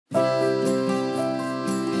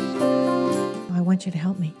want you to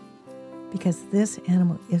help me because this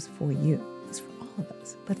animal is for you. It's for all of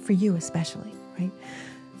us, but for you especially, right?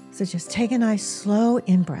 So just take a nice slow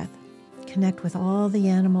in-breath. Connect with all the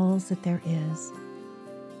animals that there is.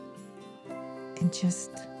 And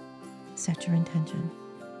just set your intention.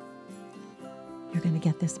 You're going to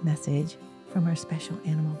get this message from our special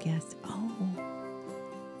animal guest. Oh.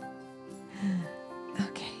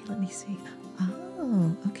 Okay, let me see.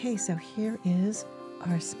 Oh, okay, so here is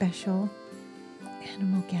our special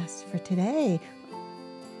animal guest for today,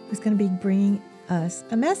 who's going to be bringing us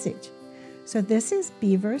a message. So this is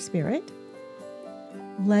Beaver Spirit.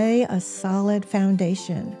 Lay a solid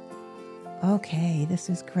foundation. Okay, this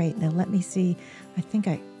is great. Now let me see. Let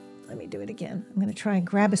me do it again. I'm going to try and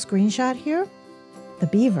grab a screenshot here. The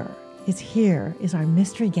beaver is here, is our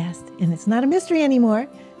mystery guest, and it's not a mystery anymore.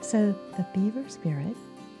 So the Beaver Spirit,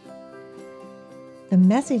 the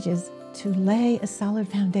message is to lay a solid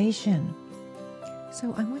foundation.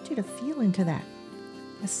 So I want you to feel into that.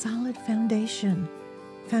 A solid foundation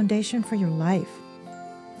for your life.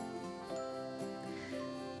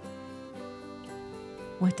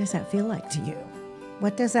 What does that feel like to you?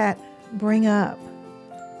 What does that bring up?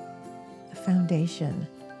 A foundation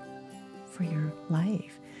for your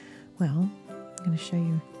life. Well, I'm going to show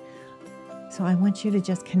you. So I want you to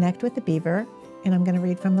just connect with the beaver, and I'm going to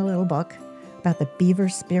read from the little book about the beaver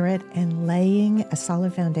spirit and laying a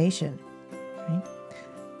solid foundation. Right?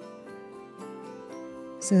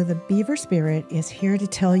 So the beaver spirit is here to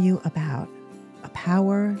tell you about a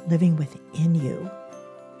power living within you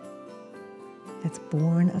that's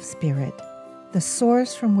born of spirit, the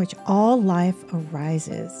source from which all life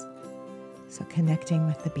arises. So connecting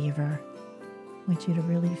with the beaver, I want you to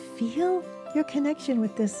really feel your connection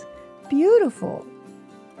with this beautiful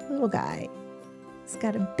little guy. He's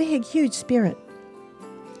got a big, huge spirit.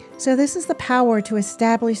 So this is the power to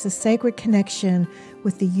establish the sacred connection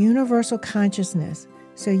with the universal consciousness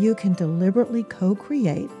so you can deliberately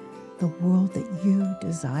co-create the world that you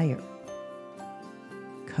desire.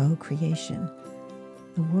 Co-creation.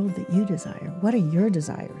 The world that you desire. What are your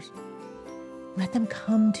desires? Let them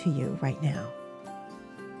come to you right now.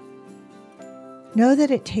 Know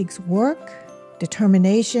that it takes work,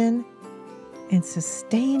 determination, and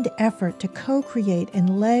sustained effort to co-create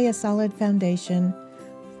and lay a solid foundation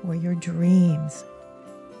for your dreams.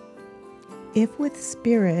 If with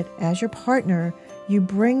spirit as your partner, you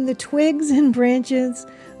bring the twigs and branches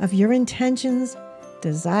of your intentions,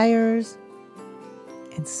 desires,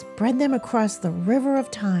 and spread them across the river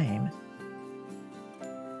of time,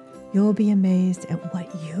 you'll be amazed at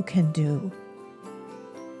what you can do.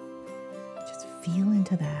 Just feel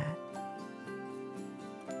into that.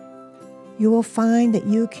 You will find that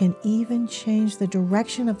you can even change the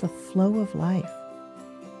direction of the flow of life.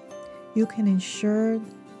 You can ensure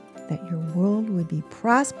that your world would be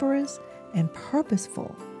prosperous and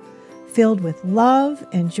purposeful, filled with love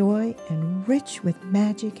and joy and rich with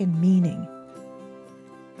magic and meaning.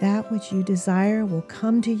 That which you desire will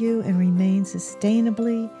come to you and remain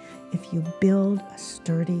sustainably if you build a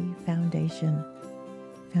sturdy foundation.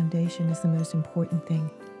 Foundation is the most important thing.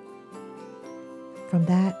 From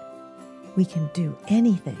that, we can do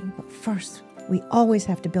anything, but first, we always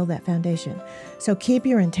have to build that foundation. So keep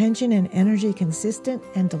your intention and energy consistent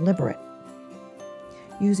and deliberate.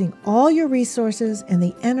 Using all your resources and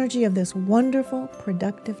the energy of this wonderful,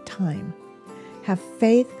 productive time. Have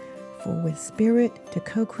faith, for with spirit to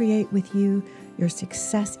co-create with you, your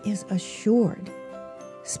success is assured.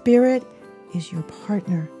 Spirit is your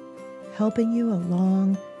partner, helping you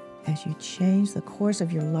along as you change the course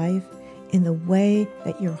of your life in the way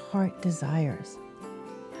that your heart desires.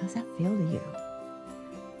 How does that feel to you?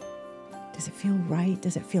 Does it feel right?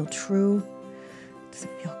 Does it feel true? Does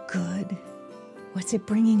it feel good? What's it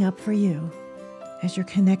bringing up for you as you're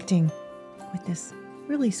connecting with this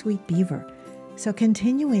really sweet beaver? So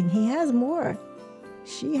continuing, he has more.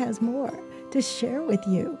 She has more to share with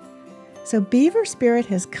you. So Beaver Spirit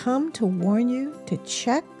has come to warn you to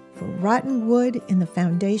check for rotten wood in the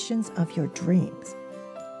foundations of your dreams.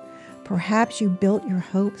 Perhaps you built your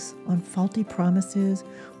hopes on faulty promises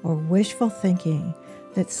or wishful thinking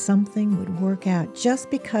that something would work out just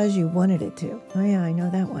because you wanted it to. Oh yeah, I know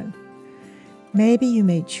that one. Maybe you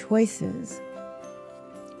made choices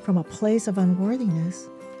from a place of unworthiness,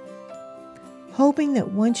 hoping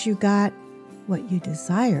that once you got what you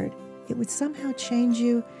desired, it would somehow change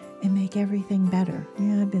you and make everything better.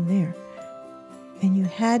 Yeah, I've been there. And you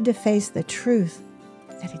had to face the truth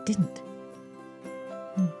that it didn't.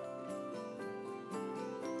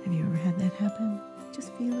 Have you ever had that happen?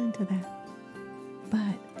 Just feel into that.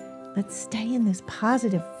 But let's stay in this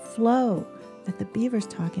positive flow that the beaver's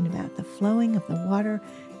talking about, the flowing of the water.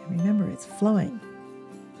 And remember, it's flowing.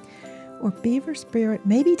 Or beaver spirit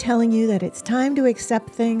may be telling you that it's time to accept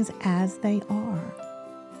things as they are.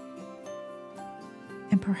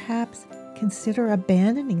 And perhaps consider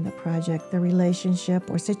abandoning the project, the relationship,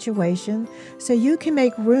 or situation so you can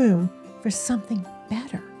make room for something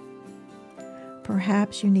better.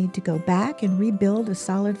 Perhaps you need to go back and rebuild a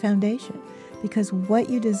solid foundation because what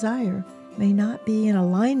you desire may not be in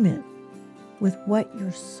alignment with what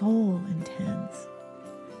your soul intends.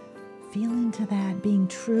 Feel into that, being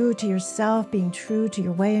true to yourself, being true to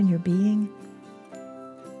your way and your being.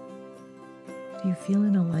 Do you feel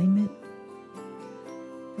in alignment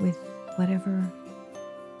with whatever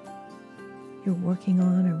you're working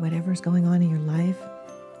on or whatever's going on in your life?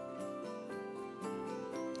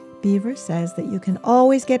 Beaver says that you can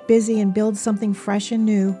always get busy and build something fresh and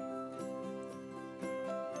new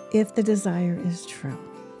if the desire is true.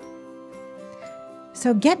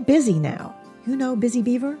 So get busy now. You know, busy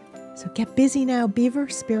beaver? So get busy now, Beaver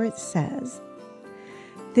Spirit says.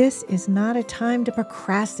 This is not a time to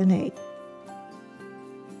procrastinate.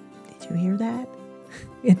 Did you hear that?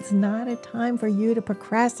 It's not a time for you to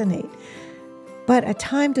procrastinate, but a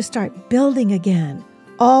time to start building again.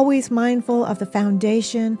 Always mindful of the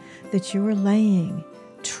foundation that you are laying,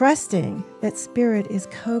 trusting that Spirit is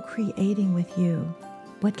co-creating with you.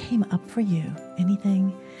 What came up for you?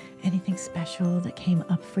 Anything special that came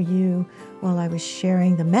up for you while I was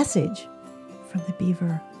sharing the message from the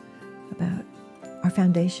beaver about our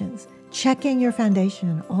foundations? Checking your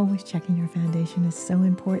foundation, always checking your foundation is so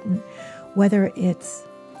important. Whether it's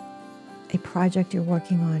a project you're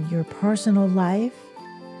working on, your personal life,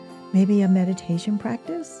 maybe a meditation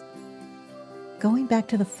practice, going back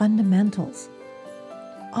to the fundamentals,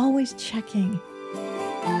 always checking